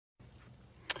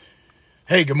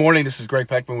Hey, good morning. This is Gregg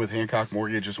Pechmann with Hancock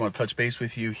Mortgage. Just want to touch base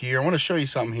with you here. I want to show you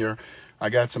something here. I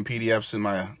got some PDFs in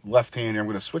my left hand here. I'm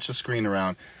going to switch the screen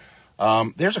around.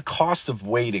 There's a cost of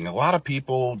waiting. A lot of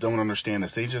people don't understand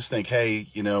this. They just think, hey,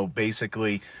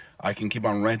 basically I can keep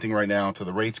on renting right now until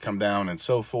the rates come down and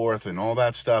so forth and all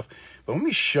that stuff. But let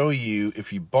me show you,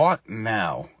 if you bought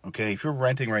now, okay, if you're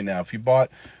renting right now, if you bought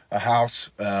a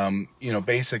house,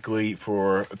 basically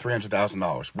for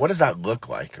 $300,000, what does that look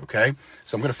like, okay?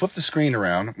 So I'm going to flip the screen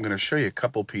around. I'm going to show you a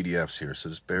couple PDFs here, so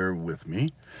just bear with me.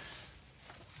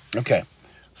 Okay,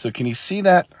 so can you see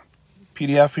that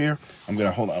PDF here? I'm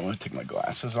going to take my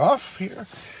glasses off here.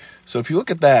 So if you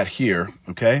look at that here,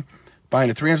 okay, buying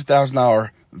a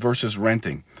 $300,000 versus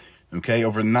renting, okay,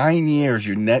 over 9 years,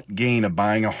 your net gain of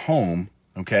buying a home,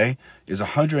 okay, is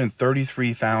 $133,000,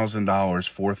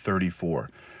 $434.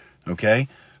 Okay,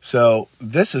 so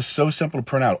this is so simple to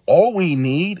print out. All we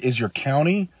need is your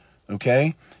county,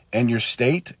 okay, and your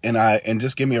state, and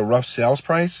just give me a rough sales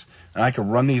price, and I could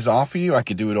run these off of you. I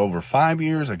could do it over 5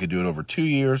 years. I could do it over 2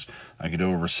 years. I could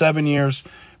do it over 7 years.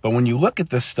 But when you look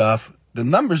at this stuff, the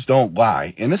numbers don't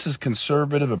lie. And this is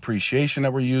conservative appreciation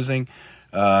that we're using.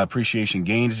 Appreciation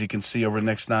gain, as you can see, over the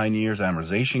next 9 years,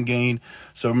 amortization gain.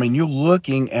 So, I mean, you're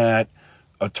looking at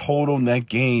a total net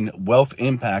gain wealth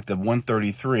impact of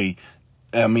 133.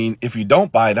 I mean, if you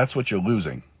don't buy, that's what you're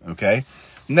losing, okay?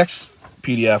 Next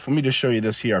PDF, let me just show you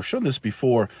this here. I've shown this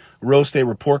before. Real estate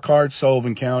report card,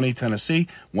 Sullivan County, Tennessee.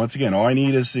 Once again, all I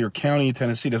need is your county in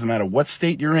Tennessee. Doesn't matter what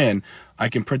state you're in. I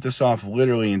can print this off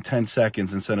literally in 10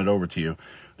 seconds and send it over to you.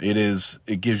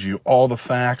 It gives you all the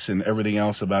facts and everything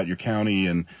else about your county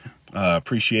and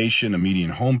appreciation, a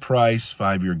median home price,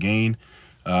 5-year gain.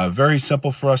 Very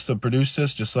simple for us to produce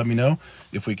this. Just let me know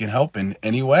if we can help in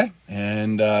any way,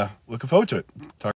 and looking forward to it.